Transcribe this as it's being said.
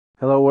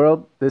Hello,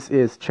 world. This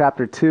is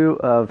chapter 2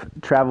 of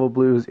Travel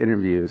Blues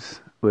Interviews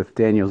with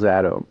Daniel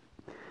Zado.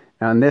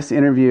 Now, in this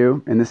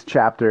interview, in this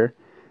chapter,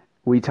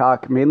 we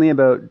talk mainly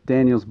about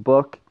Daniel's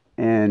book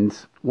and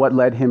what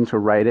led him to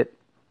write it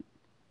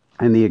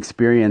and the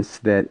experience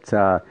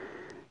that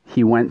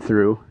he went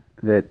through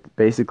that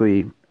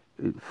basically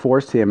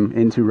forced him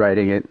into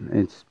writing it.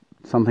 It's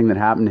something that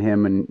happened to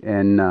him,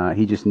 and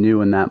he just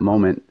knew in that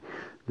moment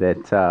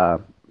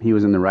that he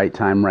was in the right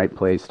time, right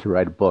place to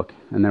write a book,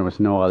 and there was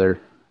no other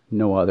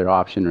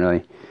option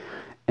really.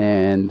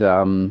 And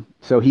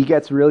so he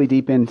gets really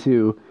deep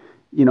into,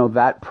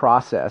 that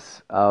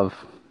process of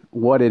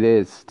what it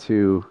is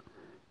to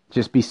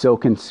just be so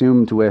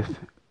consumed with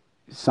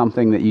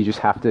something that you just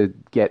have to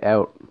get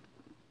out.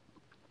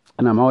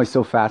 And I'm always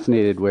so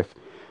fascinated with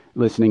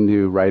listening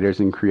to writers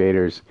and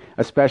creators,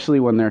 especially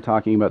when they're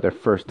talking about their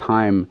first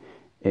time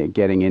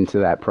getting into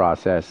that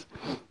process.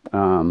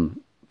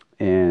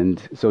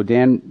 And so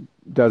Dan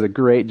does a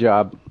great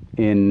job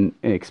in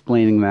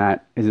explaining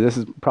that. This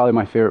is probably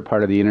my favorite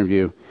part of the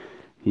interview.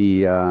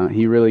 He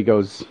really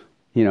goes,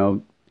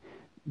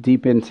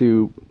 deep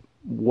into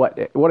what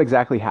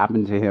exactly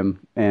happened to him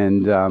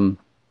and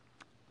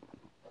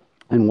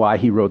why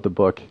he wrote the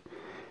book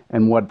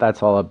and what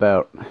that's all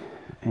about.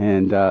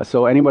 And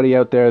so anybody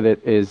out there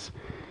that is,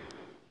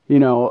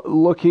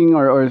 looking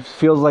or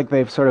feels like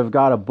they've sort of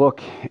got a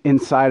book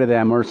inside of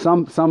them or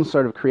some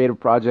sort of creative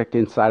project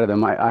inside of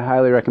them, I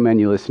highly recommend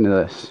you listen to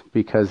this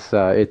because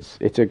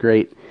it's a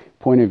great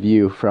point of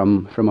view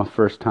from a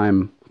first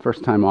time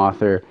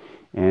author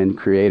and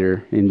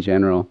creator in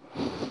general.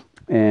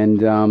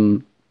 And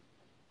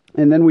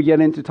then we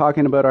get into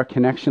talking about our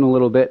connection a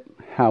little bit,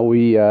 how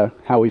we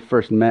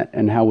first met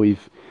and how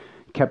we've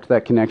kept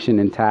that connection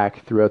intact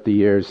throughout the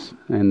years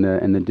and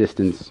the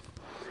distance.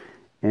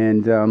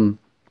 And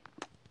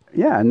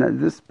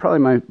this is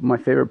probably my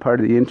favorite part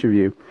of the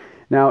interview.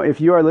 Now,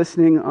 if you are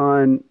listening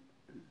on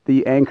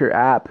the Anchor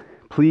app,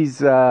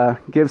 please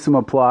give some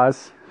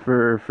applause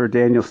for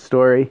Daniel's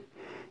story.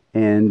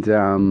 And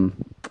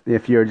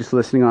if you're just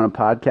listening on a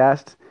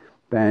podcast,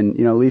 then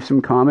leave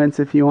some comments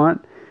if you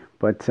want.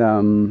 But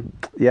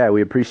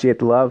we appreciate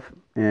the love,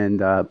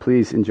 and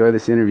please enjoy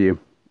this interview.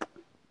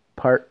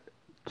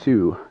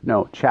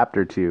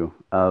 Chapter 2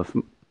 of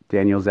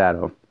Daniel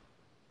Zado.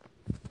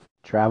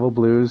 Travel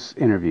Blues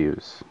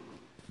Interviews.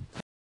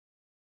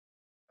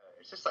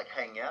 It's just like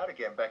hanging out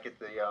again back at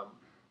in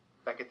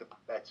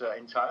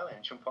Thailand,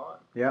 in Chumphon.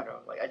 Yeah.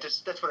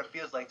 That's what it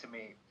feels like to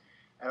me,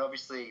 and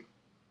obviously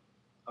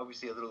a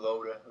little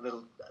older, a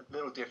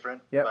little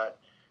different, yep. But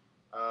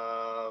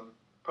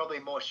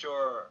probably more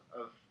sure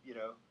of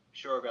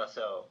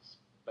ourselves.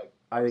 Like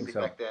I think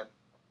so. Back then,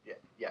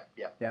 yeah.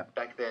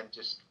 Back then,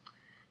 just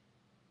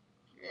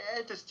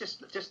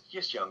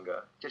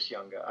younger.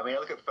 I mean, I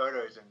look at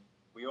photos and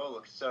we all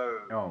look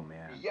so young.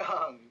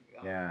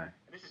 Yeah. And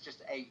this is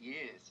just 8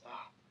 years.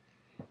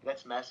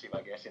 That's massive,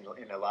 I guess, in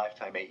a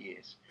lifetime, 8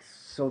 years.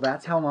 So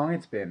that's how long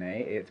it's been, eh?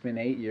 It's been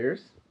 8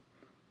 years?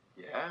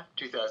 Yeah,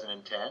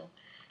 2010.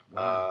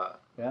 Wow.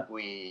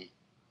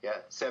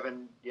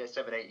 7,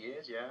 8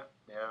 years, yeah.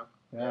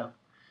 Wow.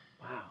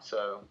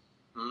 So,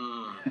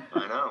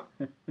 I know.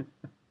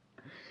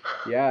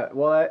 Yeah,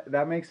 well,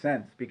 that makes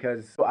sense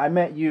because I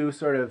met you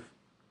sort of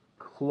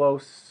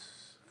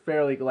close,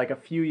 fairly like a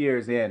few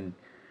years in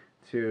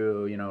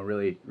to,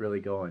 really, really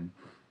going.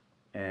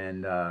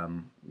 And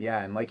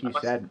and like you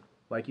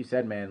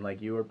said, man,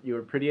 like you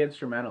were pretty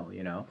instrumental,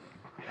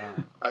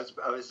 I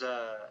was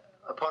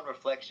upon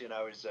reflection,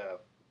 I was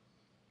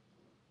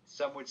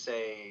some would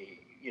say,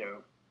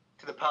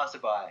 to the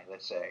passerby,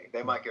 let's say,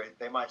 they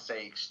might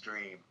say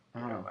extreme,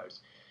 I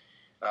was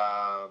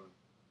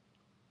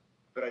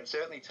but I'd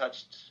certainly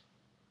touched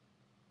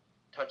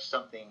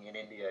something in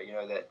India,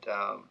 that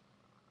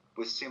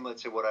was similar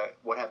to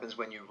what happens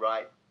when you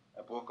write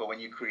a book or when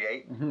you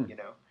create,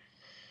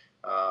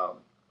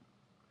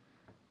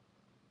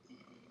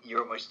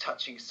 you're almost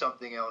touching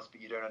something else, but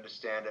you don't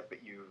understand it.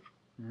 But you've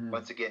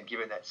once again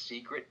given that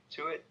secret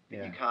to it.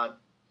 But you can't.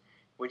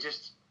 We're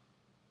just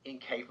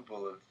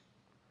incapable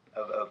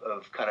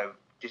of kind of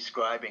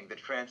describing the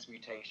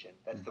transmutation.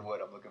 That's the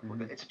word I'm looking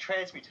for. It's a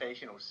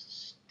transmutational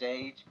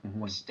stage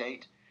or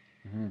state.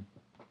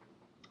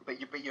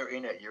 But you're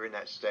in it. You're in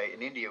that state.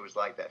 And India was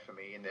like that for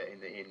me in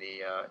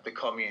the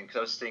commune, because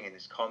I was staying in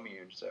this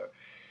commune. So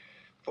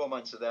 4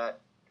 months of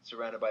that,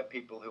 surrounded by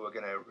people who are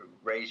going to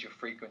raise your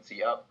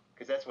frequency up,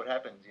 because that's what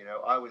happens.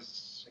 I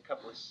was a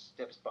couple of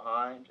steps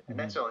behind, and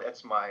that's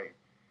my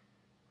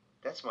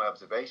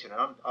observation,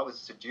 and I was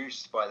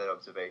seduced by that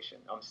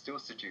observation. I'm still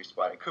seduced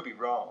by it. It could be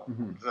wrong.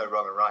 There's no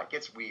wrong and right. It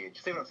gets weird.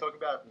 See what I'm talking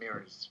about?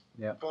 Mirrors.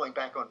 Yeah. Falling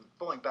back on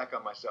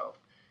myself,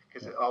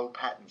 because old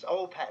patterns,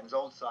 old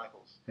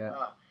cycles.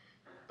 Yeah.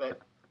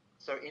 But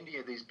so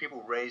India, these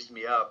people raised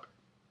me up.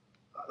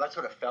 That's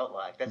what it felt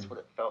like. That's what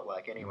it felt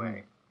like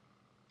anyway,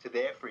 to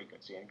their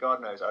frequency. And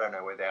God knows, I don't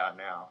know where they are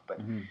now, but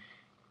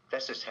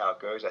that's just how it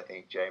goes. I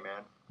think, Jay,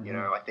 man.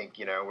 I think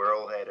we're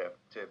all there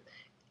to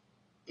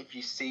if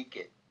you seek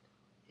it.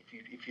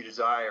 If you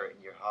desire it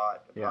in your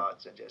heart of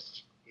hearts, and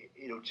just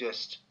it'll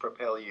just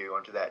propel you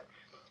onto that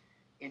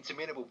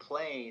interminable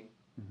plane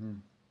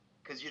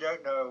because you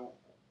don't know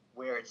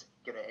where it's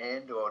going to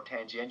end or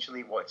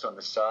tangentially what's on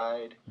the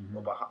side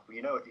or behind.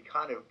 You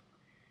kind of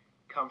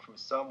come from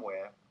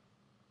somewhere.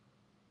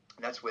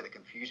 And that's where the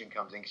confusion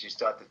comes in because you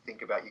start to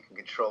think about you can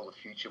control the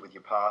future with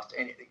your past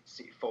and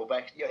fall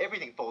back.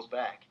 Everything falls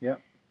back. Yeah.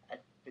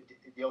 At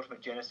the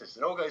ultimate genesis,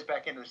 it all goes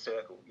back into the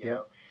circle. You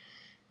know.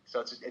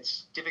 So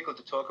it's difficult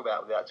to talk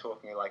about without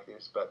talking like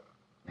this. But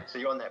so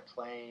you're on that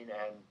plane,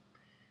 and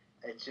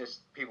it's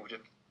just people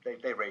just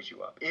they raise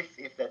you up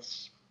if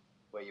that's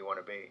where you want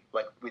to be.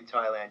 Like with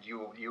Thailand,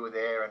 you were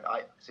there, and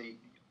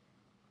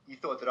you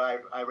thought that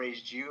I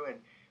raised you,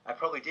 and I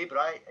probably did, but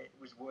it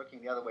was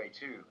working the other way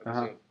too. It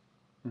was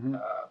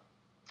a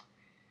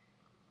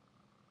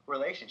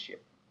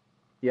relationship.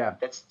 Yeah.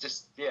 That's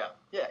just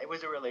it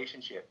was a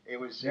relationship. It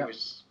was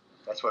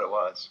that's what it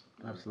was.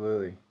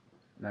 Absolutely.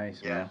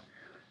 Nice, man.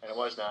 And it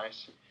was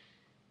nice.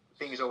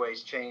 Things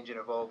always change and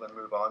evolve and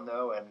move on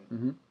though,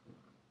 and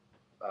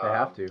they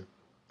have to.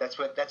 That's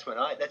when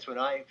I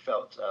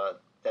felt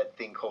that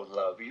thing called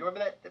love. You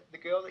remember the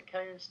girl that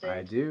came on stage?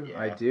 I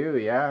do,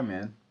 yeah,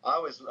 man.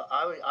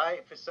 I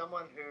for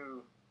someone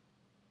who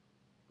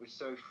was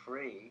so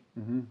free,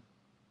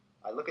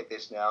 I look at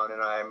this now and then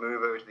I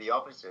move over to the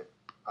opposite.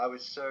 I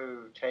was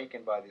so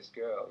taken by this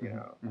girl, you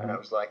know, and I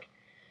was like,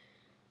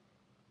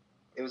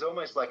 it was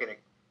almost like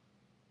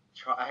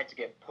I had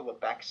to pull it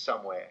back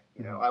somewhere,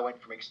 you know. I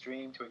went from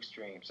extreme to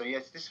extreme. So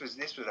yes, this was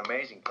an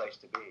amazing place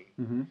to be.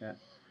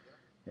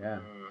 Yeah.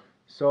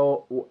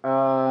 So,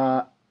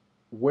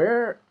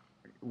 where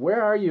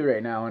are you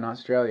right now in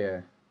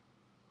Australia?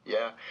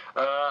 Yeah,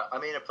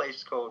 I'm in a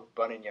place called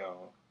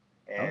Buninyong,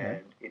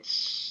 and it's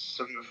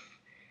sort of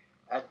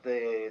at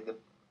the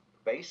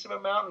base of a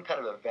mountain, kind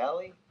of a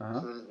valley.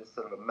 So there's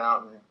sort of a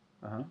mountain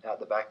out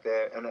the back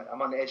there, and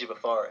I'm on the edge of a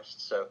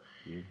forest. So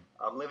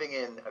I'm living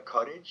in a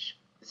cottage.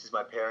 This is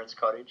my parents'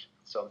 cottage,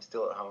 so I'm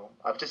still at home.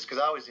 Because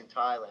I was in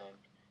Thailand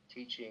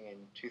teaching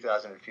in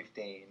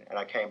 2015, and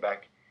I came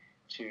back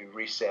to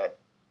reset,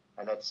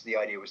 and that's the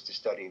idea was to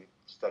study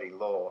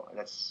law, and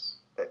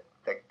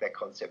that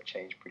concept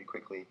changed pretty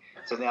quickly.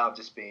 So now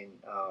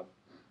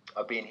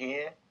I've been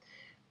here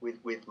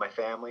with my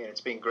family, and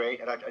it's been great,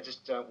 and I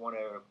just don't want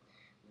to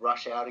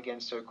rush out again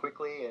so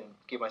quickly and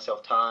give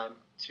myself time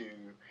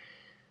to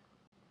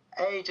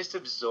just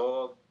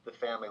absorb the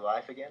family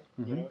life again,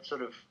 you know,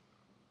 sort of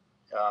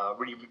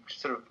really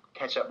sort of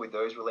catch up with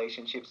those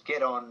relationships,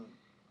 get on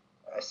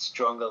a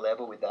stronger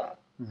level with that,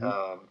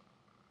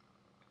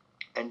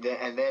 and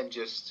then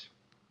just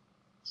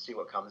see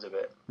what comes of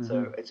it.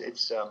 So it's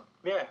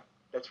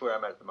that's where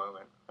I'm at the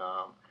moment,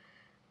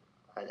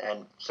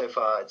 and so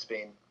far it's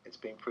been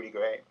pretty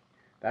great.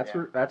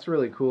 That's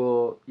really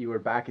cool. You were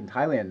back in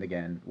Thailand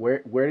again.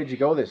 Where did you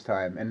go this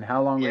time, and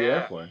how long were you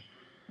there for?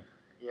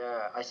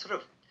 Yeah, I sort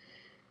of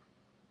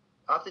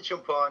after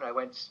Chumphon, I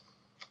went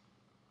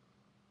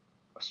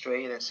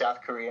Australia, then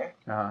South Korea.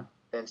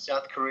 Then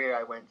South Korea,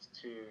 I went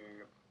to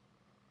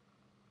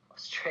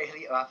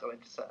Australia. After I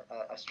went to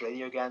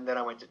Australia again, then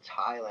I went to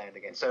Thailand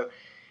again. So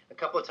a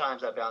couple of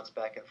times I bounced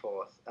back and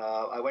forth.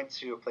 I went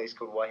to a place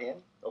called Hua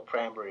Hin or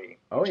Prambury.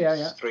 Which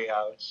is 3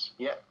 hours.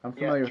 Yeah, I'm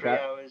familiar with that.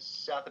 3 hours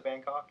south of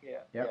Bangkok.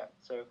 Yeah.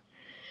 So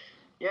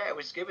it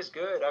was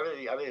good. I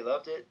really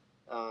loved it.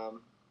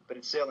 But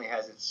it certainly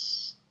has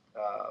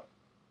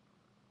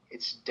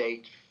its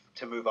date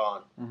to move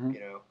on.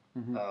 You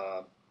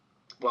know.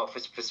 Well, for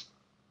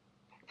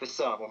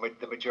some,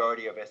 the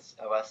majority of us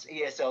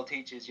ESL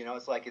teachers, you know,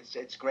 it's like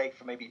it's great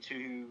for maybe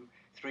 2-3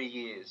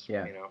 years.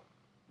 You know,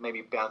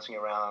 maybe bouncing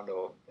around,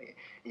 or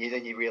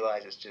then you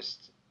realize it's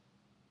just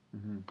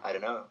I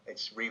don't know.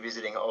 It's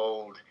revisiting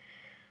old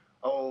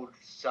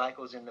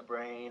cycles in the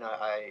brain.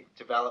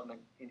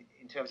 Development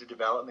in terms of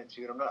development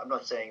too. I'm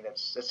not saying that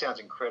sounds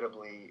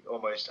incredibly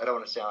almost. I don't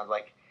want to sound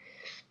like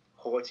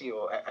haughty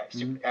or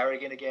super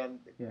arrogant again.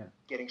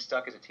 Getting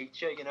stuck as a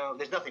teacher, you know,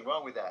 there's nothing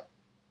wrong with that.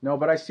 No,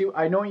 but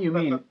I know what you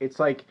mean. It's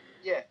like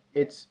you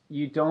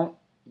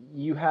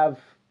have,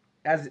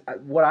 as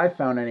what I've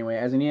found anyway,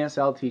 as an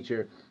ESL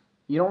teacher,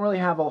 you don't really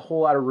have a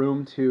whole lot of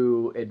room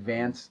to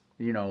advance,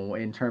 you know,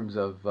 in terms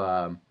of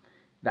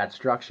that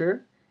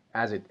structure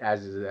as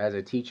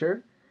a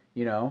teacher.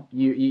 You know,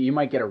 you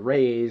might get a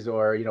raise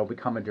or, you know,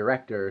 become a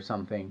director or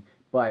something,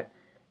 but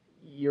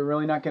you're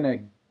really not going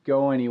to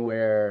go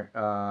anywhere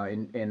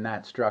in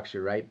that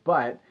structure, right?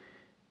 But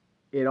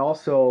it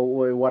also,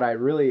 what I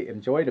really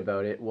enjoyed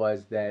about it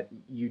was that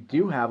you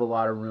do have a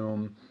lot of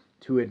room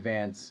to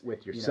advance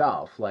with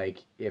yourself.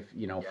 Like if,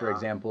 you know, for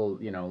example,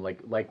 you know,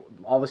 like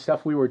all the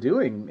stuff we were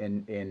doing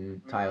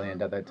in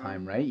Thailand at that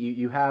time, right?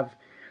 You have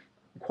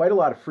quite a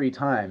lot of free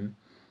time,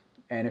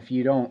 and if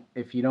you don't,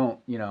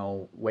 you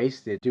know,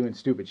 waste it doing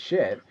stupid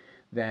shit,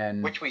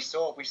 then which we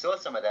saw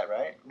some of that,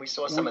 right? We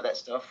saw some of that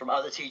stuff from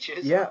other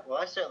teachers. Yeah. Well,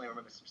 I certainly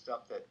remember some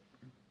stuff that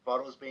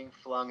bottles being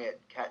flung at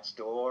Kat's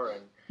door,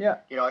 and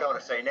you know, I don't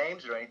want to say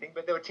names or anything,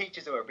 but there were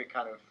teachers that were a bit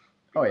kind of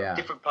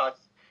different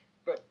parts,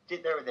 but they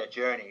were their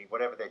journey,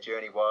 whatever their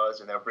journey was,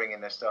 and they were bringing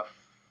their stuff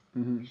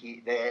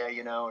there,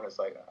 and it's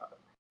like,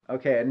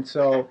 Okay, and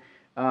so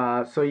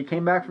so you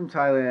came back from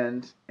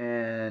Thailand,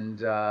 and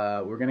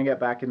we're gonna get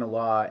back into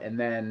law, and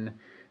then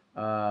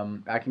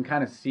I can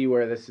kind of see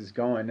where this is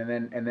going,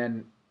 and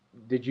then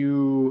did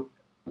you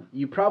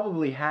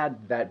probably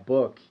had that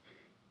book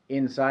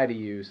inside of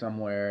you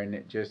somewhere, and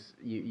it just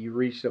you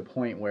reached a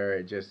point where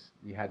it just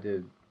you had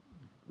to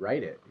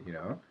write it, you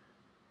know?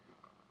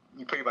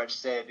 you pretty much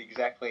said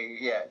exactly,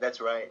 yeah, that's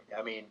right.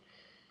 I mean,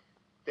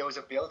 there was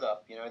a build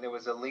up, there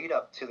was a lead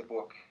up to the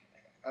book.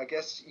 I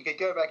guess you could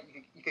go back.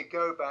 You could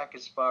go back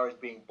as far as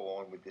being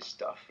born with this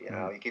stuff.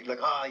 You could like,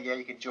 oh yeah,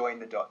 you could join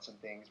the dots and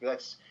things,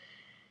 but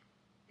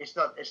it's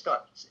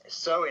not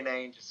so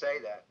inane to say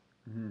that.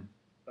 Mm-hmm.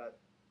 But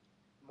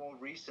more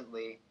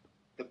recently,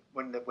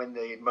 when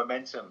the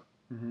momentum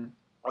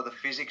or the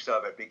physics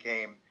of it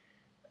became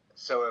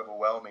so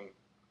overwhelming,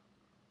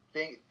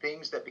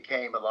 things that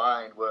became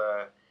aligned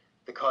were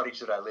the cottage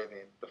that I live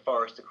in, the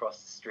forest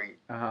across the street,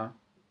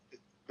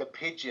 the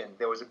pigeon.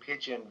 There was a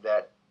pigeon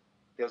that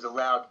there was a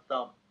loud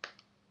thump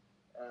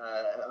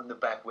on the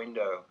back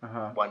window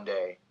one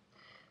day,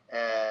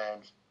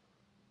 and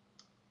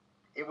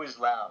it was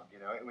loud.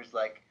 It was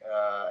like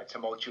a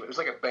tumultuous. It was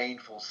like a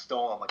baneful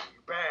storm, like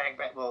bang,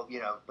 bang. Well,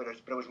 but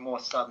it was more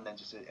sudden than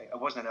just. It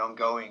wasn't an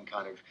ongoing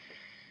kind of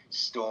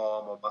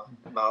storm or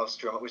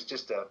maelstrom. It was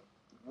just a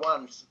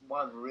one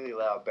really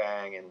loud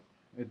bang, and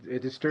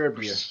it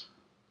disturbed you.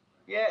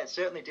 Yeah, it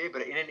certainly did.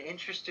 But in an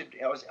interested,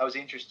 I was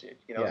interested.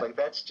 I was like,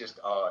 that's just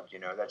odd.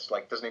 That's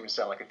like doesn't even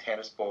sound like a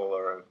tennis ball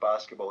or a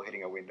basketball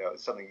hitting a window.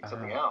 It's something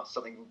else,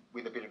 something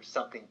with a bit of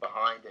something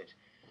behind it.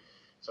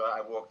 So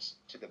I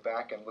walked to the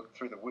back and looked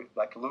through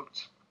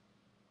looked,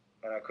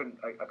 and I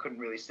couldn't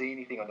really see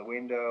anything on the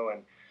window.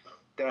 And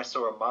then I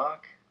saw a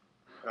mark,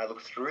 and I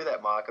looked through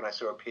that mark, and I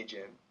saw a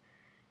pigeon,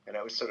 and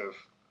it was sort of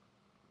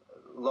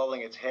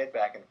lolling its head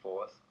back and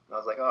forth. And I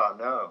was like, oh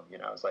no,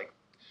 I was like.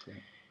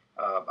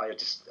 I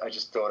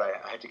just thought I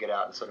had to get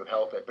out and sort of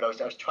help it, but I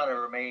was trying to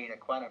remain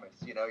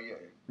equanimous.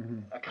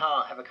 I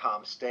can't have a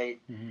calm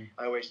state.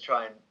 I always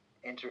try and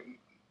enter.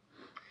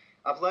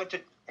 I've learned to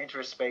enter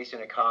a space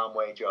in a calm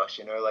way, Josh.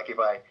 Like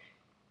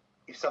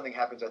if something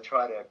happens, I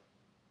try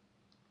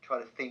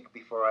to think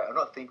before or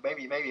not think.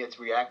 Maybe it's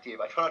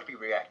reactive. I try not to be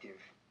reactive.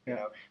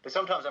 But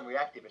sometimes I'm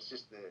reactive.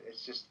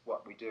 It's just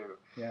what we do.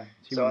 Yeah.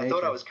 So I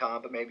thought I was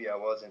calm, but maybe I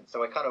wasn't.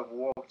 So I kind of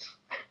walked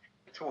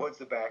towards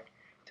the back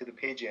to the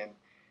pigeon.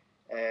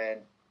 And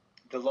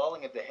the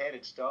lolling of the head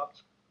had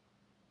stopped.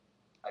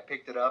 I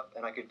picked it up,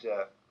 and I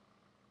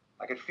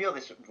could feel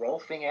this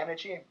rolfing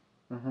energy,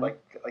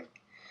 like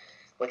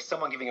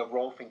someone giving a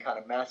rolfing kind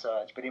of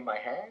massage, but in my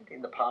hand,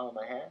 in the palm of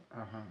my hand.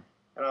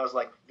 And I was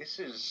like, this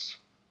is,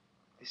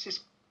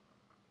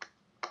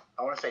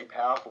 I want to say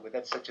powerful, but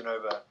that's such an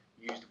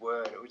overused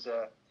word. It was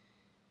a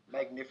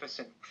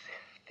magnificent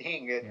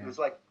thing. It was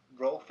like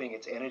rolfing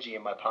its energy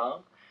in my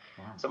palm.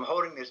 Wow. So I'm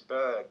holding this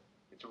bird.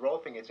 It's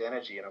rolfing its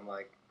energy, and I'm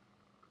like,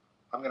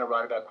 I'm going to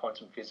write about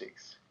quantum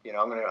physics.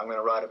 I'm going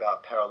to write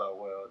about parallel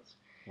worlds.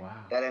 Wow.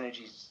 That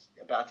energy's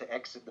about to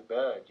exit the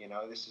bird.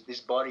 This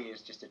body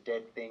is just a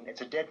dead thing. It's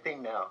a dead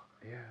thing now.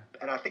 Yeah.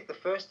 And I think the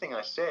first thing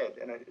I said,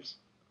 and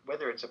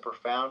whether it's a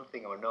profound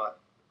thing or not,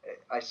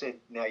 I said,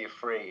 now you're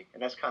free.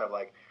 And that's kind of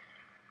like,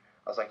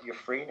 I was like, you're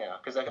free now.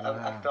 Because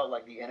I felt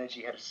like the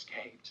energy had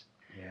escaped.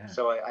 Yeah.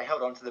 So I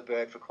held on to the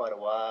bird for quite a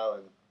while,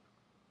 and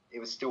it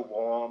was still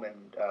warm,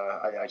 and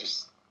I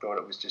just thought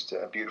it was just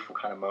a beautiful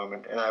kind of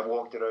moment. And I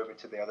walked it over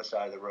to the other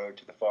side of the road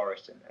to the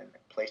forest and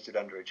placed it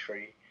under a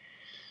tree.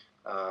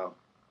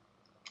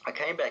 I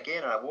came back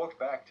in, and I walked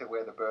back to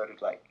where the bird had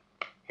like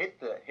hit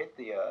the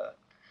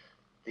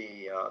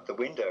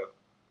window.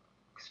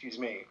 Excuse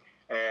me.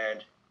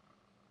 And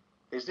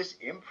there's this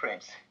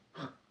imprint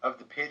of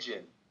the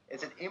pigeon.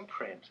 It's an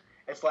imprint.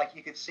 It's like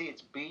you could see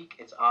its beak,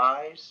 its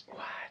eyes.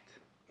 What?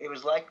 It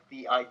was like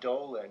the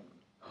eidolon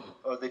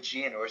or the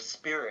jinn or a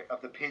spirit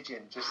of the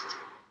pigeon, just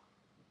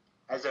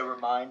as a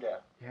reminder,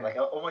 like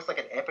almost like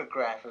an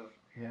epigraph of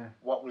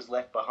what was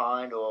left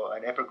behind, or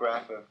an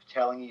epigraph of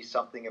telling you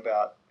something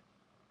about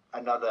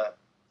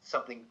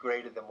something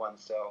greater than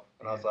oneself.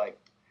 And I was like,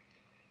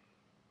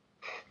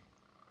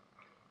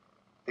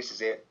 this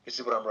is it. This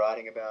is what I'm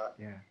writing about.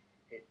 Yeah.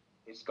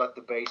 It's got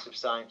the base of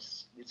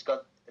science. It's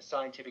got a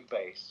scientific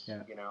base.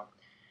 Yeah.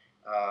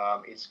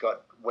 It's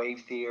got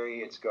wave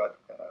theory. It's got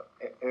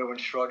Erwin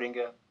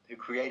Schrödinger, who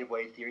created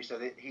wave theory. So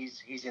that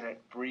he's in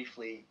it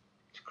briefly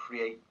to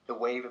create the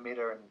wave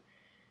emitter, and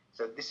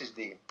so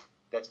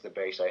that's the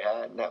base I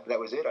had, and that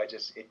was it.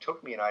 It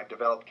took me, and I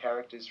developed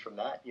characters from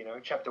that.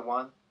 Chapter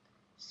 1,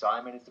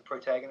 Simon is the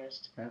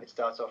protagonist. Yeah. It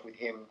starts off with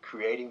him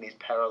creating these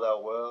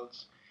parallel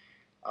worlds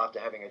after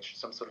having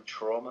some sort of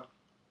trauma,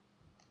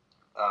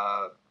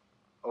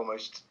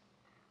 almost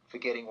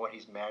forgetting what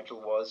his mantle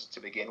was to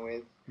begin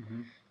with,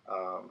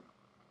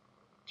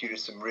 due to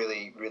some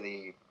really,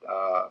 really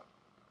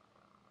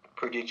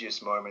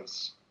prodigious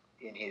moments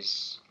in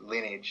his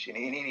lineage,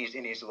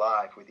 in his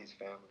life with his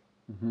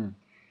family.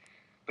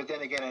 But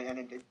then again,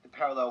 and the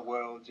parallel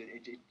worlds,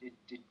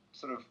 it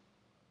sort of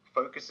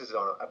focuses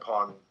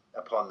upon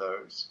upon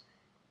those.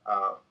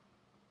 Uh,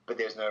 but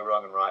there's no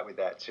wrong and right with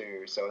that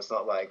too. So it's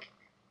not like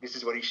this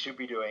is what he should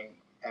be doing,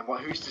 and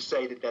who's to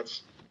say that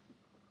that's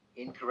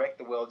incorrect?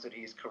 The worlds that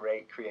he's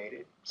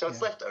created. So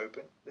it's left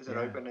open. There's an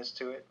openness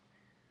to it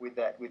with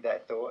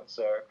that thought.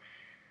 So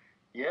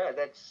yeah,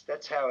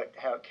 that's how it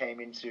came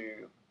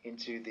into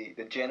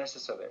the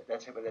genesis of it.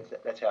 That's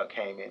how it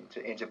came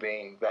into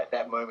being.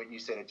 That moment you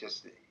said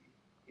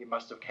it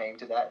must have came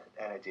to that,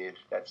 and it did.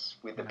 That's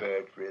with the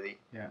bird, really.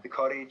 Yeah. The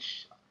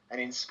cottage, an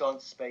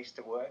ensconced space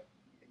to work.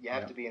 You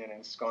have to be in an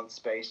ensconced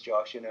space,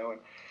 Josh, and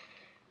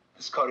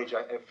this cottage,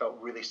 I felt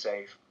really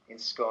safe,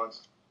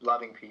 ensconced,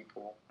 loving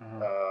people,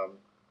 a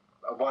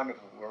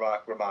wonderful,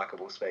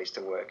 remarkable space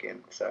to work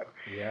in. So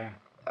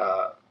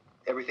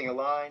everything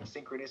aligned,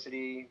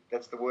 synchronicity,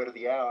 that's the word of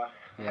the hour,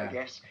 I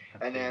guess.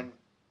 Absolutely. And then,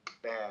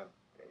 bam,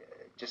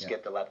 just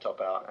get the laptop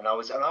out. And I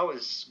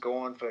was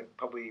gone for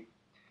probably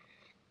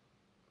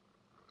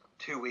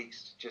 2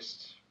 weeks,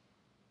 just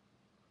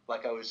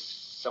like I was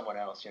someone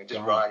else,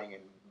 just writing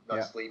and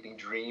not sleeping,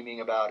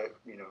 dreaming about it,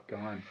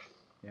 Gone.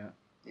 Yeah.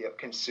 Yep,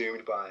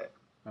 consumed by it.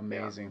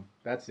 Amazing. Yeah.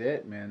 That's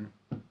it, man.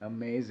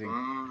 Amazing.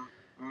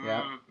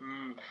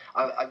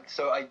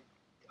 So I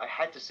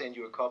had to send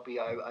you a copy.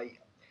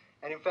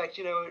 And in fact,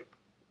 it's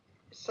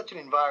such an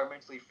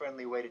environmentally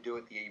friendly way to do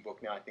it, the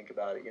ebook. Now I think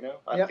about it,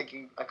 I'm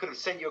thinking I could have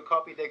sent you a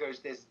copy. There's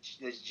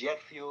jet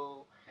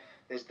fuel.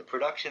 There's the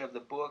production of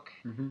the book.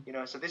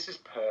 So this is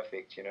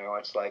perfect.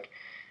 It's like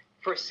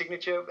for a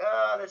signature.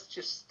 That's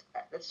just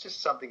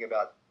something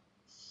about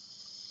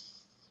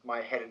my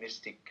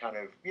hedonistic kind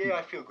of,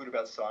 I feel good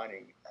about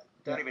signing.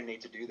 Don't even need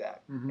to do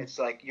that. It's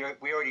like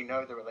we already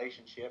know the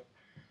relationship,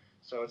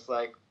 so it's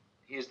like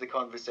here's the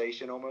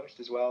conversation almost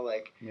as well.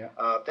 Like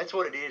that's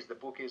what it is. The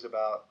book is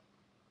about.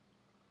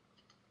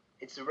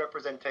 It's a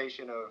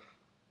representation of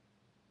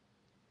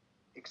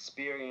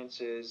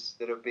experiences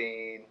that have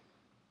been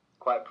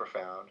quite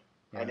profound,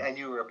 and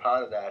you were a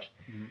part of that.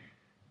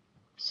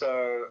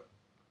 So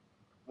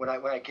when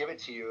I give it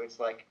to you,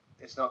 it's like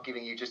it's not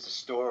giving you just a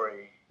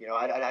story.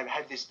 I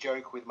had this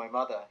joke with my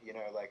mother,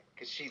 like,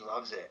 because she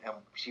loves it, and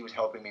she was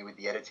helping me with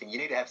the editing. You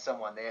need to have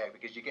someone there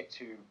because you get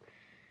too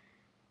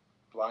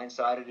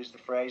blindsided, is the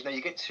phrase. No,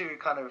 you get too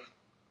kind of.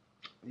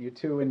 You're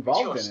too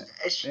involved in it.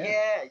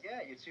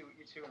 You're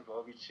too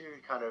involved. You're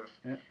too kind of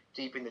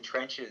deep in the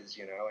trenches,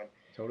 And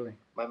totally.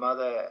 My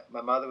mother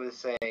was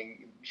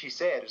saying, she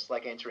said it's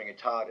like entering a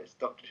TARDIS,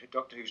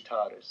 Doctor Who's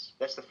TARDIS.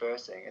 That's the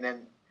first thing, and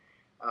then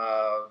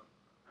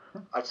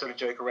I'd sort of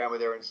joke around with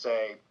her and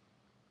say,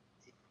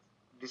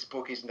 this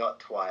book is not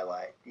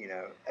Twilight, and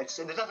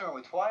there's nothing wrong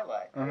with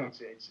Twilight.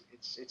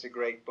 It's a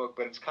great book,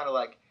 but it's kind of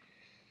like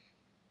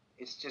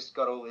it's just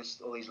got all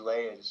these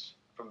layers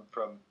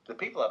from the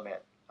people I've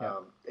met.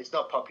 It's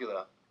not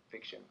popular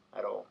fiction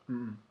at all.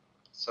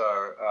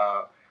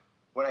 So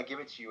when I give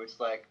it to you, it's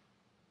like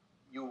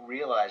you'll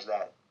realize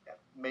that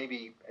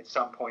maybe at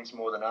some points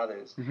more than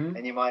others,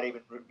 and you might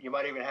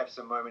even have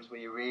some moments where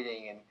you're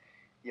reading and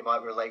you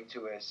might relate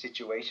to a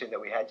situation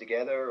that we had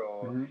together,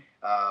 or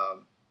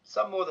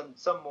some more than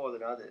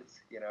others,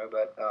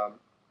 But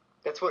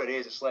that's what it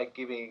is. It's like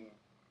giving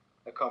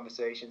a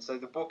conversation. So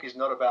the book is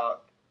not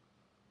about.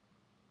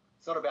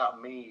 It's not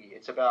about me.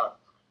 It's about.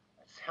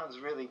 It sounds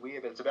really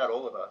weird, but it's about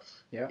all of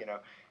us. Yeah.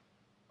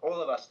 All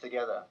of us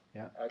together.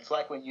 Yeah. It's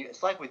like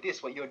with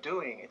this, what you're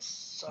doing. It's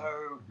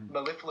so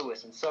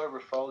mellifluous and so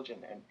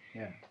refulgent,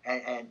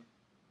 and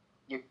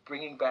you're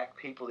bringing back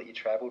people that you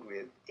traveled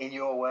with in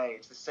your way.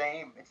 It's the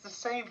same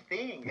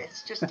thing.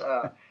 It's just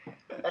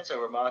that's a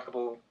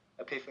remarkable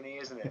epiphany,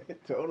 isn't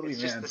it? Totally,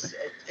 it's man.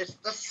 It's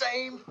the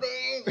same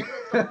thing.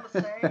 It's all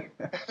the same.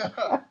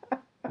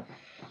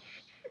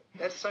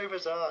 That's so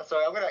bizarre. So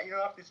I'm gonna,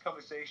 after this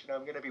conversation,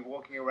 I'm gonna be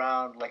walking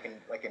around like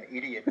an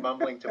idiot,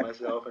 mumbling to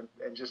myself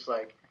and just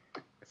like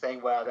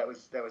saying, "Wow, that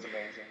was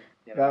amazing."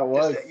 That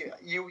was.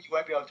 Just, you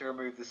won't be able to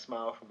remove the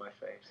smile from my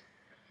face.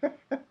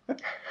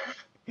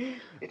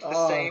 It's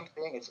the same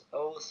thing. It's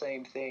all the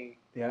same thing.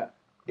 Yeah.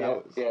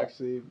 That was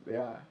actually,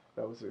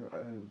 that was a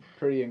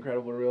pretty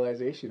incredible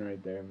realization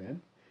right there,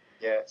 man.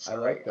 Yeah, it's I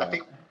great. like that. I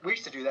think we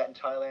used to do that in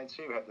Thailand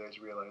too, have those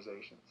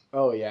realizations.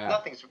 Oh, yeah.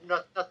 Nothing's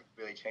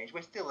really changed.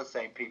 We're still the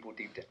same people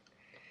deep down.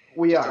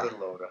 We just are. a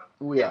little older.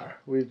 We are.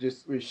 We've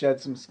shed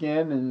some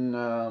skin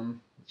and,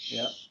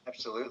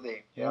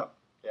 Absolutely. Yeah.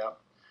 Yeah.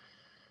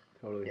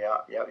 Totally.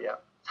 Yeah.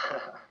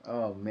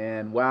 Oh,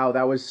 man. Wow,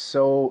 that was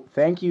so...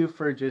 Thank you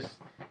for just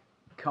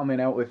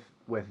coming out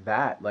with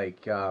that.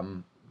 Like,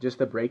 just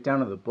the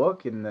breakdown of the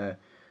book and the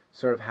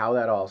sort of how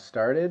that all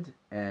started.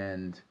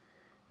 And,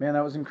 man,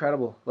 that was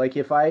incredible. Like,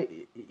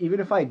 even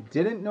if I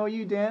didn't know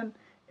you, Dan,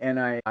 and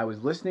I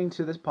was listening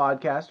to this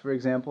podcast, for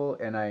example,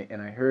 and I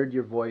heard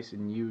your voice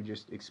and you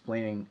just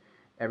explaining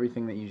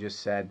everything that you just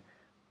said,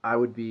 I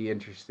would be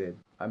interested.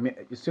 I mean,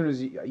 as soon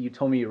as you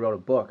told me you wrote a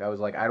book, I was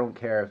like, I don't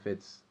care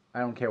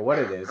what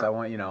it is. I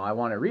want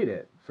to read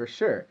it for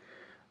sure.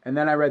 And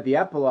then I read the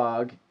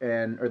epilogue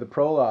or the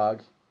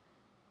prologue.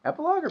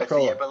 Epilogue or That's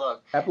prologue? the epilogue.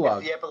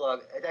 Epilogue. It's the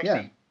epilogue.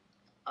 Actually,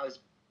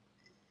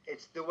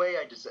 it's the way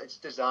it's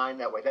designed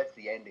that way. That's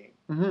the ending.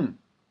 Mm-hmm.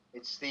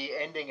 It's the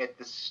ending at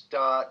the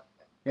start.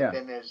 Yeah.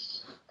 Then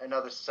there's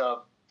another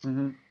sub.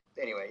 Mm-hmm.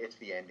 Anyway, it's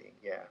the ending.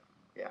 Yeah.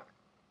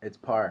 It's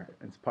par.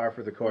 It's par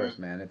for the course,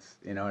 man. It's,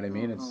 you know what I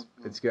mean.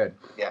 It's good.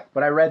 Yeah.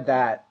 But I read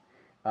that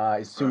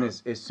as soon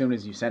as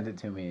you sent it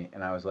to me,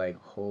 and I was like,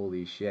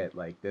 holy shit!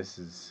 Like this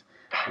is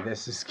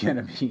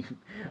gonna be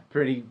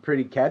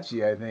pretty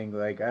catchy. I think.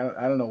 Like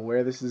I don't know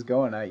where this is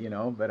going.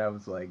 But I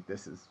was like,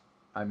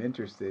 I'm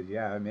interested.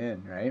 Yeah, I'm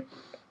in. Right.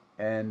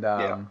 And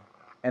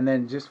and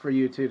then just for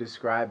you to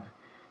describe,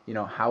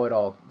 how it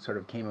all sort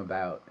of came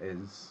about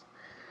is.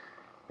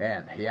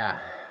 Man, yeah,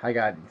 I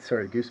got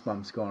sort of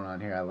goosebumps going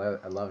on here. I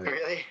love it.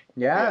 Really?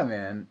 Yeah,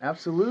 man,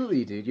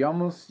 absolutely, dude. You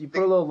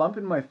put a little lump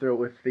in my throat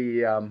with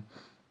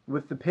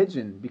the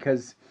pigeon,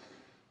 because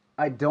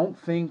I don't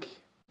think,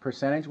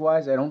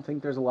 percentage-wise, I don't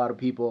think there's a lot of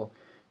people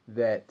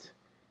that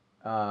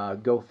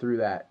go through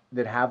that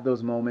have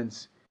those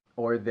moments,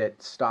 or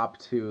that stop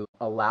to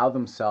allow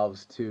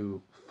themselves to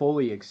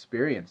fully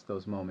experience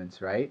those moments,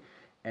 right?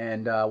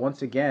 And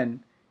once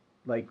again,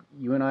 like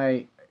you and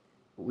I,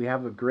 we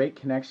have a great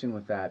connection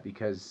with that,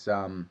 because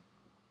I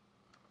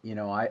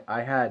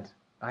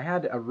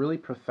had a really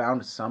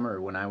profound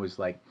summer when I was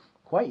like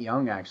quite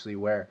young, actually,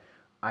 where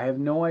I have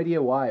no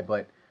idea why,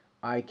 but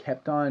I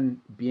kept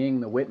on being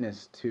the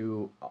witness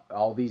to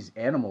all these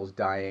animals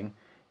dying,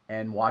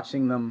 and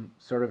watching them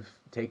sort of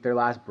take their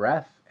last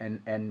breath, and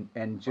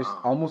just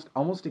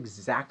almost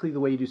exactly the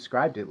way you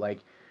described it, like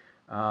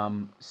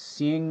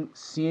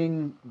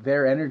seeing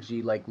their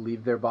energy like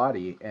leave their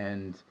body,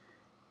 and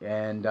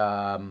and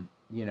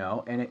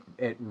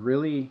it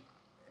really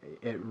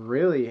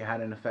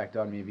had an effect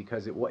on me,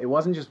 because it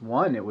wasn't just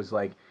one. It was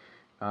like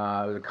it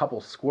was a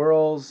couple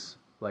squirrels,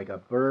 like a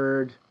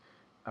bird,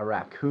 a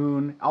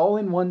raccoon, all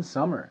in one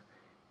summer.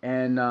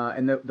 And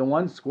the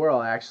one squirrel,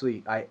 I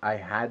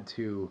had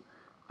to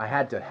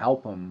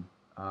help him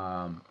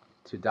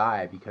to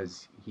die,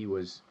 because he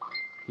was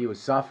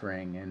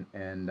suffering,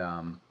 and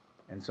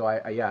so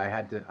I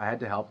had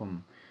to help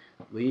him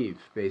leave,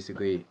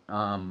 basically.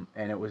 And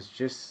it was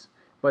just,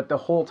 but the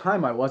whole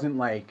time I wasn't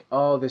like,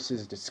 oh, this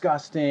is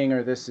disgusting,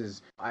 or this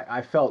is,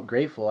 I felt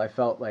grateful. I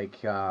felt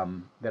like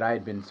that I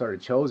had been sort of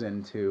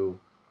chosen to,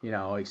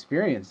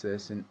 experience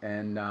this, and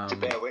to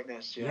bear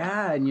witness.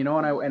 Yeah, and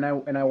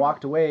and I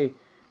walked away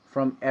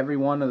from every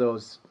one of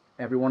those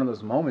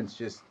moments,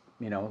 just,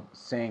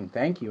 saying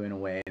thank you in a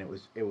way. And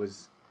it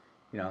was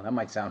that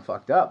might sound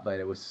fucked up, but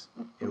it's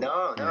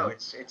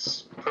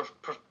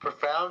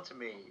profound to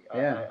me.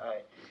 Yeah.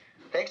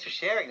 Thanks for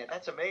sharing that.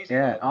 That's amazing.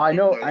 Yeah, I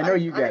know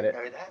you get it.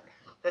 Know that.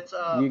 That's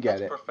you get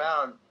that's it.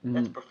 profound. Mm-hmm.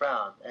 That's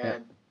profound,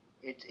 and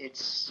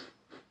it's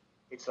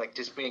like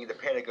just being the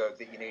pedagogue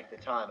that you need at the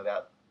time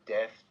about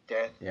death,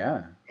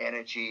 yeah,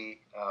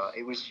 energy.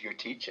 It was your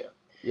teacher.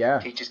 Yeah.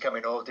 Teachers come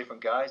in all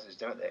different guises,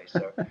 don't they?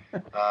 So,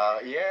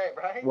 yeah,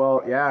 right.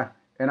 Well, right. yeah,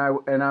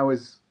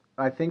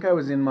 I think I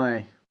was in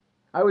my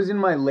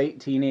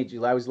late teenage.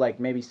 I was like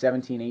maybe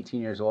 17,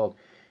 18 years old.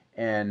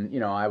 And,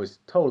 I was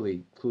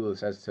totally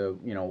clueless as to,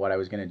 what I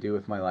was going to do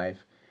with my life.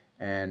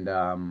 And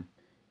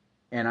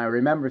I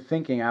remember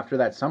thinking, after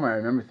that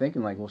summer,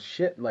 like, well,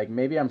 shit, like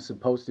maybe I'm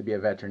supposed to be a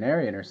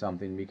veterinarian or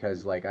something,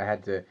 because like I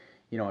had to,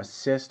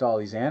 assist all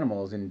these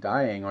animals in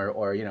dying, or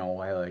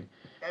like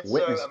That's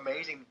witness. So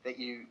amazing that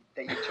you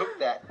took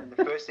that, and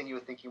the first thing you were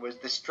thinking was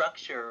the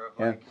structure of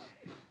like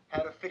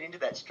how to fit into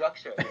that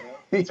structure,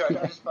 So I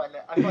just find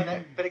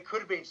that, but it could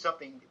have been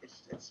something.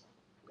 It's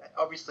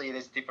obviously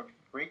there's different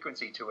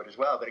frequency to it as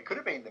well, but it could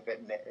have been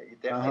definitely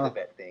the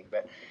vet thing.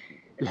 But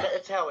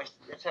that's how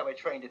we're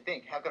trained to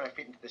think. How can I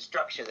fit into the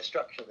structure?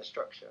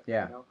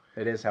 Yeah,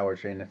 it is how we're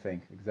trained to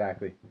think,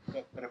 exactly.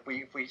 But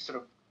if we sort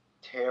of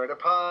tear it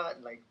apart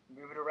and like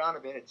move it around a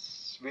bit,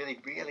 it's really,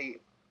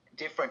 really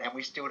different, and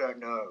we still don't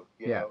know.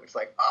 You know, it's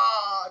like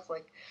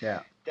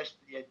that's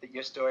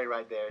your story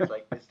right there. It's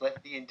like it's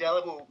left the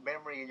indelible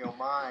memory in your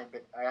mind,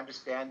 but I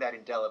understand that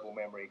indelible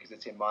memory because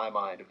it's in my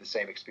mind of the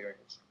same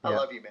experience. I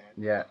love you, man.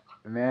 Yeah,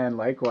 man.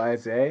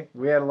 Likewise, eh?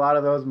 We had a lot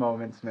of those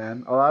moments,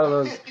 man. A lot of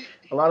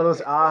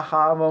those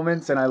aha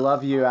moments, and I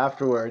love you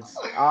afterwards.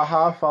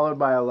 Aha followed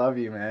by I love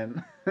you,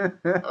 man.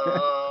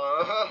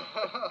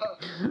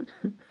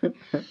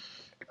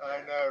 I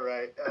know,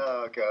 right?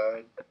 Oh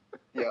God.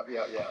 Yeah.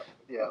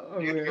 Oh,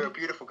 you're a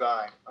beautiful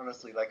guy,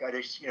 honestly. Like I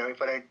just,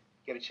 if I don't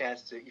get a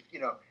chance to,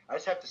 I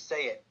just have to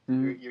say it.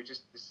 Mm-hmm. You're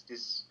just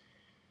this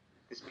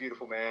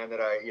beautiful man that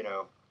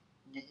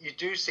you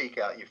do seek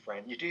out your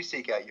friend, you do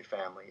seek out your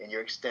family, and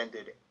you're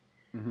extended.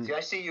 Mm-hmm. See, I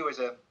see you as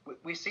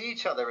we see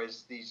each other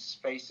as these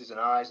faces and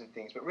eyes and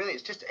things, but really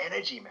it's just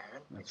energy,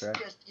 man. That's right.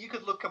 Just, you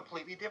could look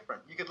completely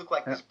different. You could look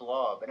like this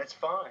blob, and it's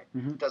fine.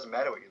 Mm-hmm. It doesn't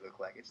matter what you look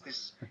like. It's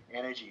this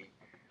energy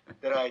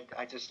that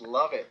I just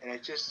love it, and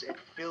it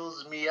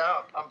fills me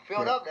up. I'm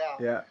filled up now.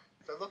 Yeah.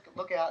 So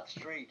look out the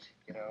street.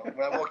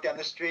 When I walk down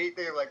the street,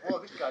 they're like, "Whoa,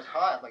 this guy's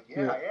high." I'm like,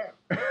 "Yeah, I am.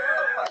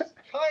 I'm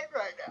tight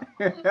right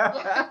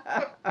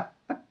now."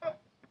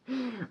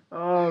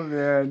 Oh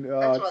man,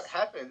 that's what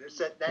happened. it's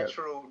that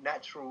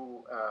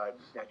natural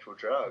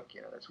drug.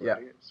 That's what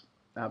it is.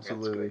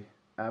 Absolutely,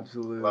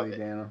 absolutely,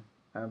 Daniel,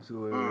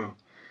 absolutely.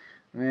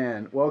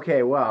 Man, well,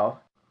 okay,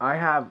 well, I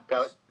have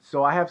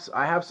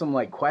some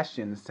like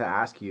questions to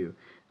ask you.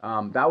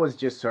 That was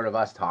just sort of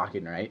us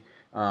talking, right?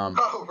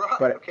 Oh, right.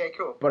 But, okay,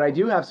 cool. But I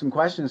do have some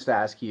questions to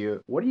ask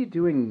you. What are you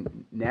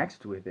doing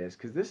next with this?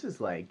 Because this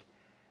is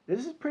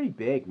pretty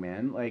big,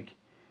 man. Like,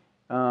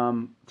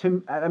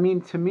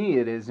 to me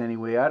it is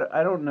anyway.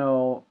 I don't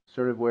know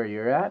sort of where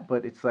you're at,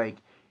 but it's like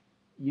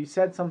you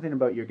said something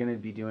about you're going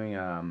to be doing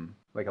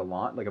like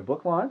a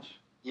book launch.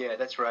 Yeah,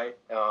 that's right.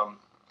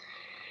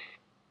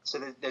 So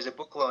there's a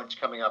book launch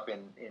coming up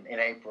in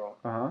April.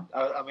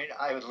 I mean,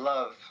 I would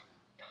love.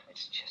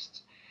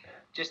 It's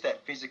just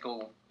that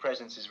physical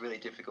presence is really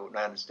difficult, and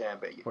I understand.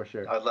 But for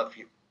sure, I'd love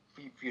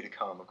for you to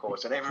come, of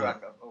course, and everyone,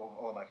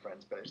 all my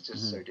friends. But it's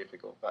just so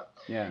difficult. But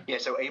yeah.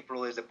 So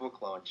April is a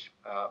book launch.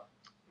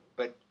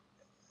 But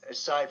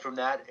aside from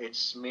that,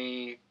 it's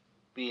me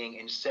being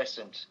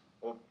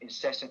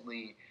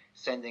incessantly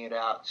sending it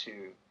out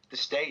to the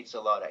States a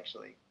lot,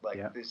 actually.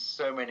 Like there's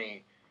so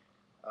many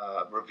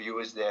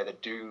reviewers there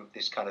that do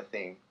this kind of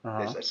thing.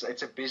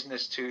 It's a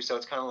business too, so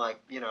it's kind of like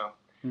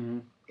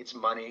it's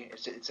money.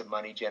 It's a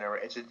money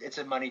generator. It's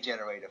a money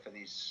generator for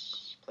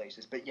these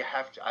places. But I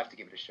have to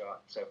give it a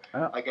shot. So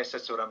I guess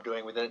that's what I'm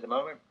doing with it at the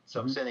moment.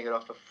 So I'm sending it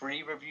off for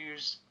free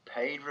reviews,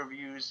 paid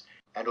reviews,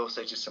 and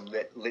also just some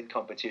lit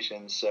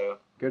competitions. So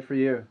good for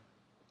you.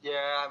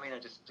 Yeah, I mean,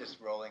 I'm just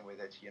rolling with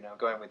it.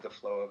 Going with the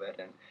flow of it,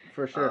 and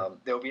for sure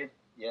there'll be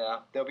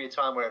a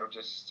time where it'll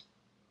just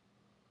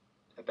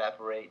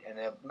evaporate, and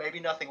then maybe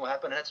nothing will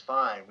happen, and that's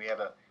fine.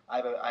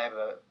 I have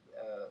a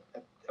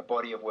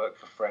body of work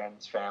for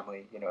friends,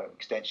 family,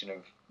 extension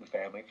of the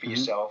family, for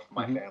yourself,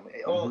 my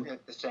family, all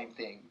the same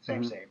thing,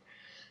 same.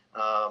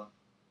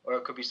 Or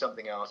it could be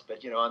something else,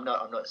 but I'm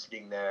not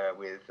sitting there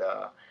with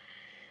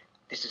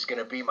this is going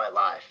to be my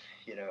life,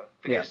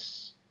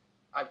 because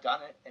I've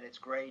done it and it's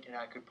great, and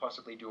I could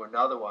possibly do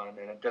another one, and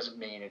it doesn't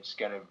mean it's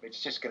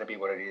just gonna be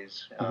what it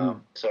is.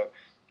 So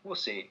we'll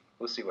see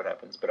what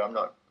happens, but I'm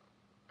not.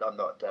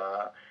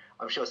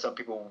 I'm sure some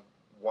people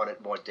want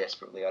it more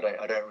desperately.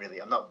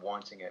 I'm not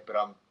wanting it, but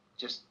I'm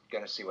just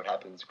going to see what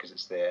happens because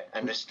it's there.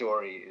 And the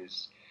story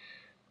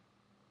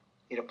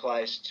it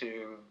applies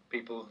to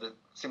people the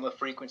similar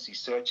frequency,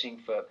 searching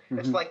for.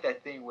 It's like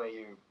that thing where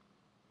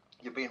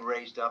you're being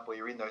raised up, or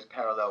you're in those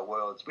parallel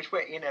worlds, which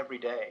we're in every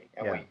day,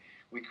 and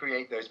we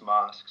create those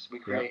masks. We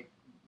create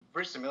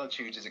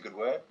verisimilitudes is a good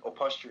word, or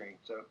posturing.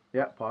 So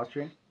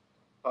posturing.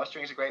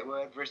 Posturing is a great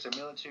word.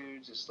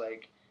 Verisimilitudes is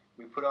like,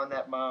 we put on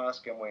that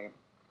mask and we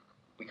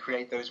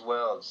create those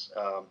worlds.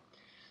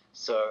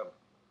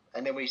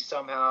 And then we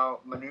somehow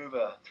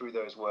maneuver through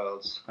those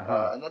worlds.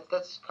 And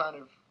that's kind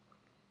of,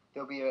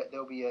 there'll be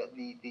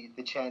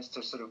the chance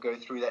to sort of go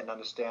through that and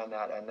understand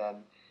that, and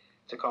then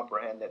to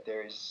comprehend that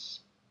there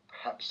is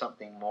perhaps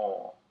something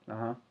more,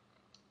 than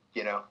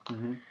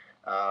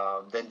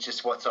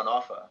just what's on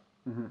offer.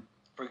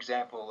 For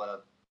example,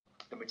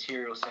 the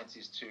material sense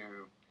is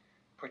to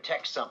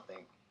protect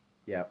something.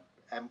 Yeah.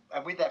 And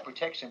with that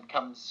protection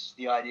comes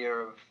the idea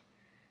of,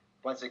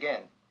 once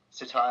again,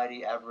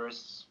 satiety,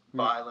 avarice,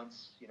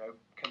 violence,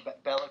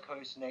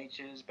 bellicose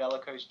natures,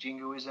 bellicose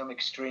jingoism,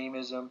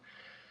 extremism.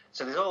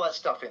 So there's all that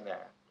stuff in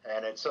there.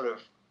 And it's sort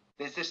of,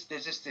 there's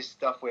this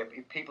stuff where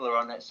people are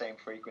on that same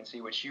frequency,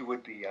 which you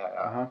would be,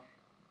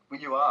 when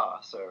you are.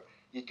 So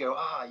you'd go,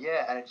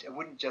 and it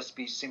wouldn't just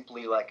be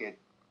simply like a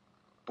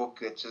book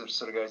that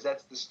sort of goes,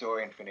 that's the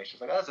story and finish.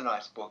 It's like, that's a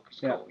nice book, it's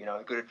cool,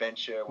 a good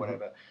adventure,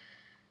 whatever.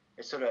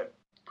 It sort of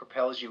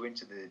propels you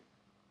into the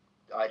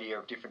idea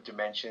of different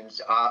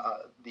dimensions,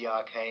 the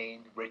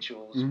arcane,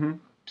 rituals,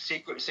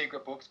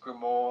 secret books,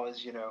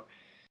 grimoires,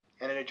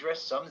 and it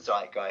addressed some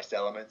zeitgeist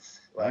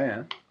elements,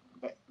 like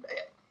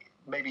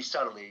maybe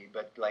subtly,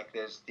 but like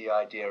there's the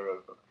idea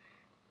of,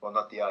 well,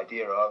 not the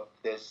idea of,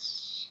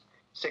 there's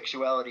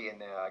sexuality in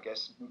there, I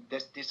guess.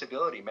 There's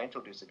disability,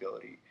 mental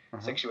disability,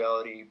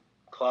 sexuality,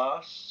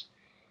 class,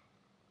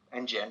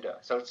 and gender.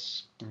 So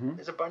it's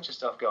there's a bunch of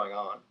stuff going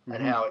on,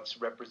 and how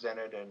it's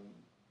represented and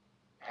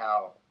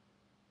how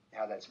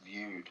that's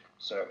viewed.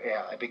 So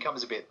it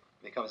becomes a bit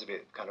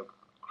kind of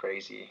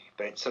crazy,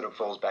 but it sort of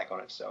falls back on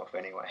itself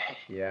anyway.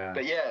 Yeah.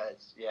 But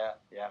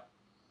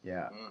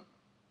Yeah.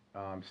 Oh,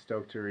 I'm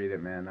stoked to read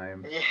it, man. I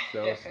am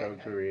so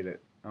stoked to read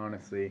it,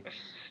 honestly.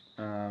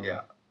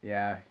 Yeah.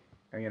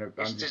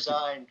 It's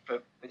designed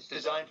for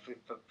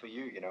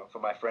you, for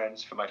my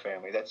friends, for my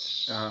family.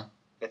 That's how.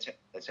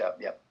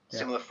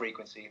 Similar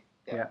frequency.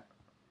 Yeah.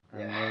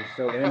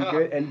 So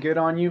good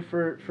on you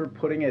for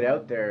putting it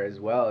out there as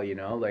well.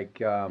 Like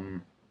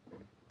I'm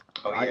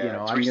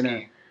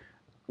gonna.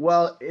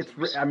 Well,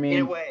 I mean,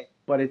 in a way,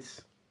 but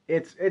it's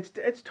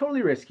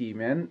totally risky,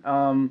 man.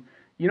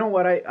 You know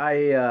what?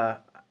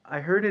 I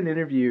heard an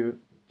interview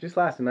just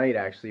last night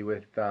actually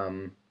with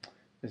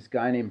this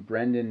guy named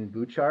Brendan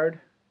Bouchard.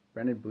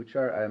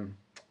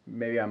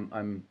 Maybe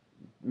I'm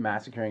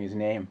massacring his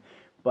name,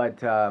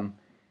 but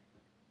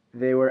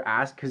they were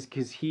asked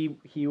because he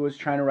was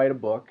trying to write a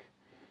book,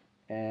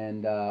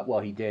 and well,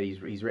 he did.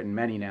 He's written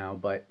many now,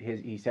 but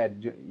he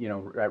said, you know,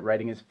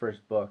 writing his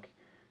first book,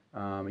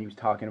 he was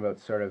talking about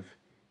sort of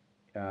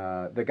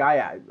the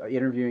guy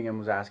interviewing him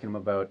was asking him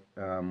about,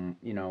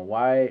 you know,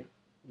 why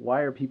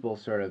are people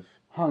sort of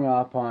hung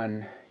up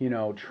on, you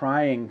know,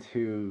 trying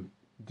to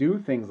do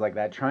things like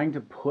that, trying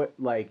to put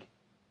like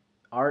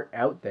art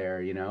out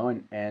there, you know,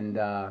 and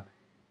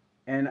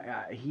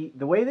he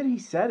the way that he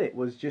said it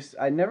was just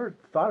I never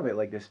thought of it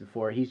like this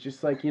before. He's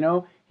just like, you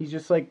know, he's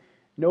just like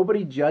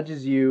nobody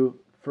judges you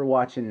for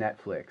watching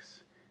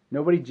Netflix.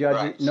 Nobody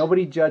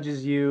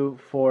judges you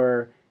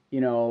for,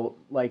 you know,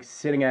 like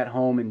sitting at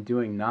home and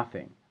doing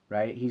nothing,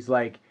 right? He's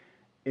like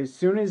as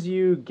soon as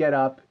you get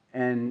up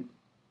and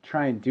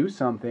try and do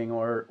something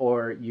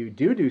or you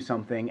do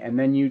something and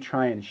then you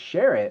try and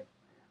share it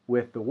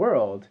with the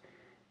world,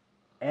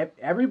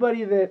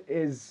 everybody that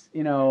is,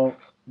 you know,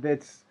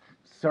 that's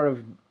sort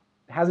of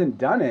hasn't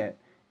done it,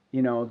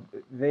 you know,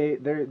 they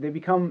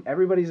become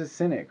everybody's a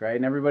cynic, right?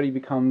 And everybody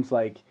becomes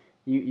like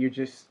you're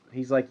just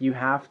he's like you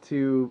have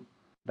to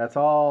that's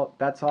all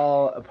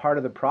a part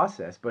of the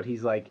process, but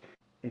he's like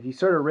if you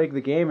sort of rig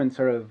the game and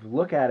sort of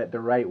look at it the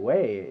right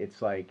way,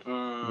 it's like, you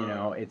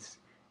know, it's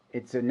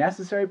a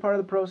necessary part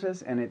of the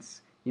process, and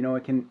it's, you know,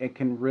 it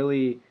can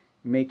really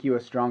make you a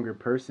stronger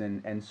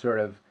person and sort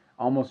of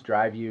almost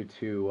drive you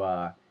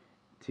to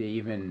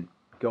even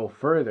go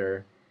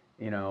further,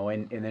 you know,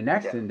 in the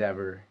next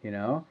endeavor, you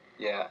know.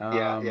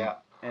 Yeah.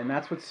 And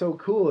that's what's so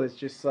cool. It's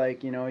just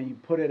like, you know, you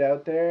put it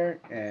out there,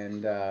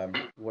 and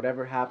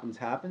whatever happens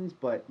happens.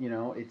 But you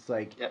know, it's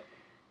like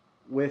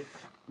with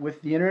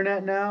the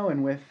internet now,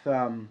 and with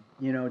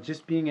you know,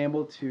 just being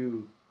able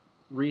to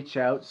reach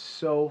out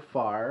so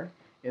far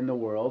in the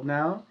world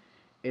now,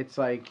 it's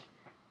like,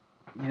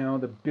 you know,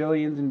 the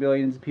billions and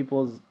billions of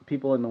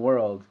people in the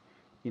world,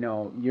 you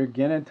know, you're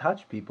gonna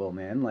touch people,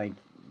 man. Like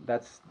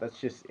that's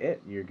just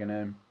it. You're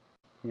gonna,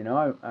 you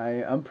know,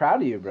 I'm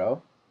proud of you,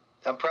 bro.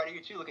 I'm proud of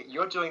you too. Look at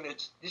you're doing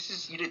this. This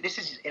is in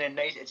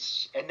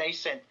it's a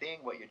nascent thing.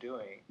 What you're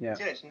doing. Yeah.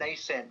 It's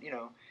nascent. You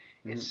know,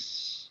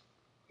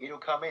 it'll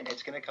come in.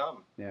 It's gonna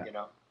come. Yeah. You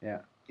know. Yeah.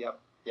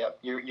 Yep.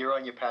 You're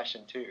on your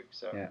passion too.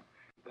 So. Yeah.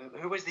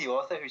 Who was the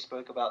author who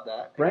spoke about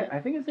that? I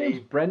think his name's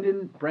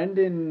Brendan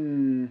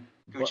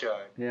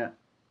Gouchard. Yeah.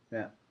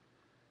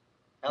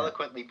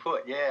 Eloquently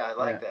put. Yeah, I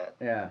like that.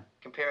 Yeah.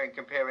 Comparing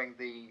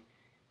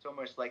it's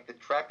almost like the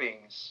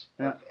trappings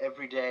of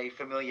everyday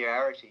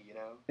familiarity, you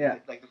know? Yeah.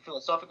 Like the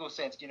philosophical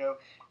sense, you know,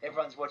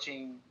 everyone's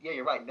watching, yeah,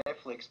 you're right,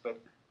 Netflix, but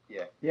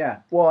yeah. Yeah.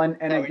 Well, and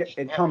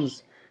it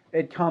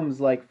comes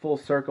like full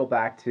circle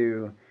back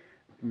to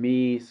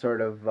me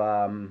sort of,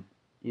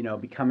 you know,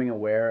 becoming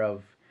aware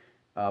of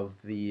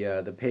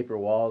the paper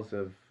walls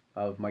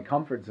of my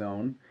comfort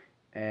zone,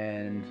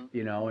 and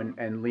you know,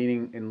 and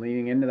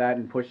leaning into that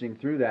and pushing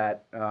through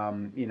that,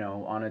 you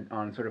know,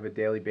 on sort of a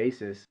daily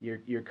basis.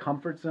 Your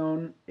comfort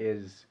zone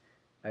is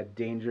a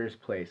dangerous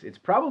place. It's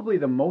probably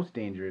the most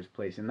dangerous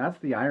place, and that's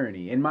the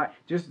irony in my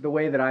just the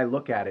way that I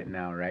look at it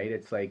now, right?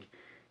 It's like,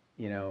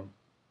 you know,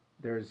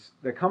 there's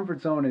the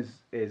comfort zone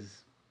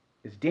is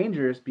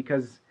dangerous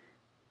because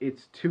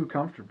it's too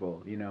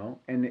comfortable, you know,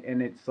 and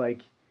it's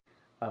like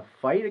a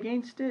fight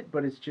against it,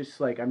 but it's just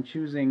like I'm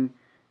choosing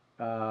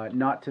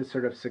not to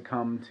sort of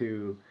succumb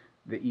to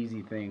the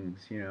easy things,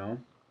 you know,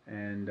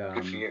 and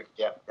good for you.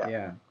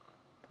 Yeah.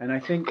 And I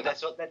think, but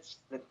that's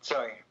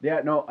sorry.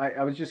 Yeah, no,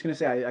 I was just gonna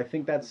say I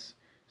think that's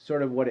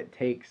sort of what it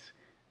takes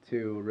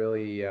to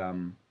really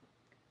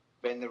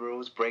bend the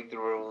rules, break the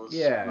rules,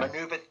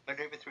 maneuver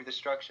through the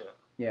structure.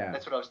 Yeah,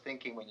 that's what I was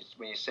thinking when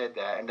you said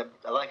that, and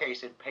I like how you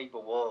said paper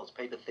walls,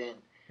 paper thin.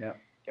 Yeah,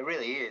 it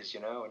really is, you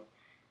know, and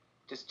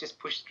just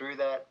push through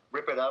that,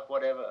 rip it up,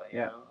 whatever, you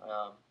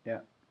know.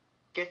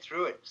 Get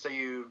through it so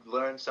you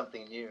learn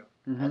something new,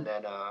 and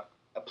then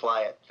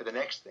apply it for the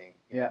next thing.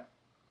 Yeah,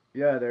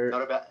 they're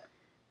not about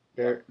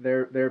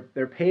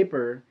they're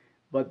paper,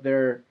 but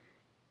the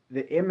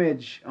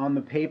image on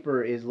the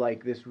paper is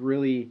like this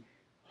really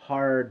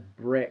hard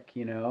brick,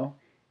 you know,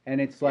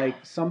 and it's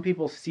like some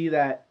people see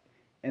that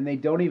and they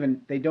don't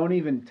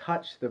even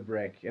touch the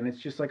brick, and it's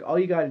just like all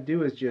you got to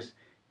do is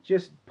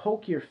just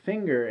poke your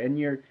finger, and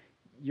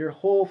your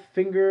whole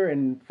finger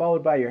and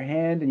followed by your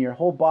hand and your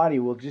whole body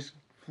will just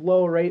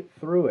flow right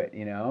through it,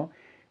 you know.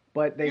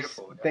 But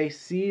they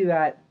see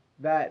that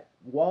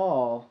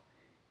wall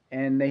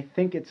and they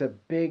think it's a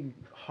big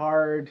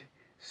hard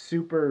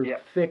super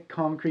thick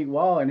concrete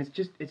wall, and it's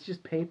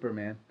just paper,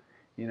 man,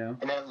 you know.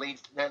 And that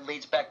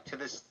leads back to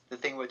the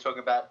thing we were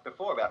talking about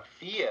before about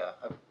fear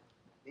of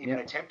even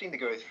attempting to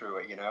go through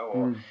it, you know,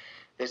 or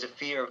there's a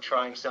fear of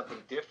trying something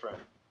different,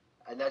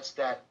 and that's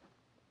that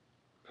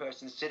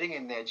person sitting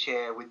in their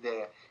chair with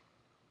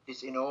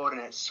this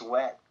inordinate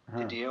sweat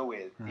to deal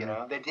with, you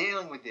know. They're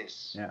dealing with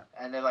this,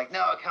 and they're like, no,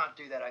 I can't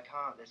do that. I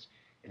can't.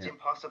 It's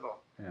impossible.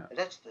 Yeah.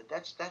 That's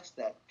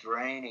that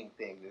draining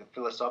thing, the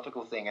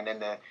philosophical thing, and then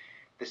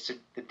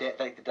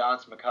like the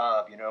dance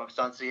macabre, you know,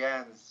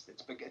 Saint-Saëns.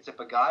 It's a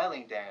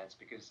beguiling dance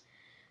because,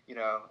 you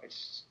know,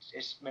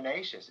 it's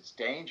menacious, it's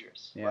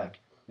dangerous. And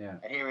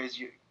here is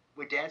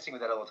we're dancing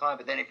with that all the time.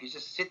 But then if you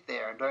just sit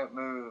there and don't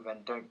move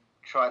and don't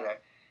try to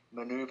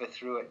maneuver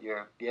through it,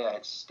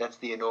 that's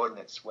the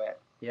inordinate sweat.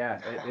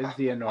 Yeah, it is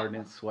the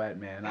inordinate sweat,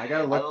 man. I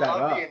gotta look that up.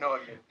 I love the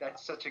inordinate.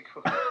 That's such a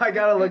cool. I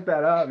gotta look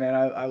that up, man.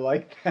 I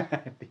like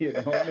that. The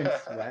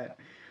inordinate sweat.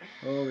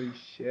 Holy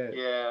shit.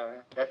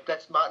 Yeah,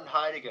 that's Martin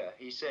Heidegger.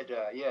 He said,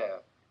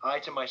 I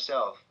to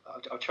myself.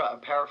 I'm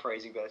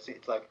paraphrasing, but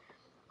it's like,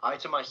 I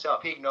to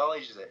myself. He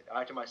acknowledges it.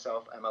 I to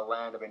myself am a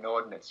land of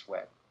inordinate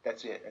sweat.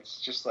 That's it. It's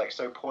just like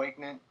so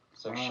poignant,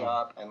 so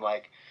sharp, and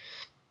like,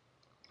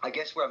 I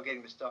guess where I'm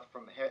getting the stuff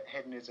from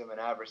hedonism and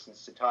avarice and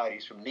satiety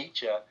is from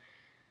Nietzsche.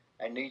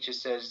 And Nietzsche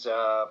says,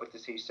 what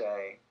does he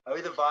say? Oh,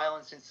 the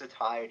violence in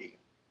satiety.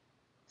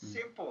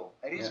 Simple.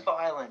 It is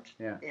violent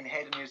in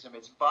hedonism.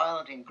 It's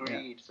violent in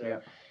greed. So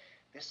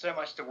there's so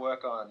much to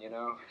work on,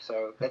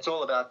 So that's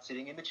all about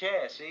sitting in the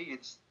chair. See,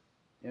 it's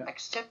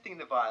accepting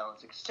the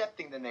violence,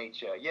 accepting the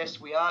nature. Yes,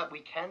 we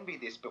can be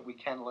this, but we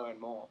can learn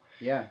more.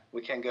 Yeah.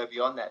 We can go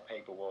beyond that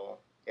paper wall.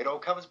 It all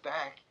comes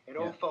back. It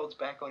all folds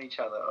back on each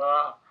other.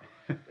 Ah,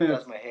 it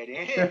does my head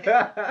in.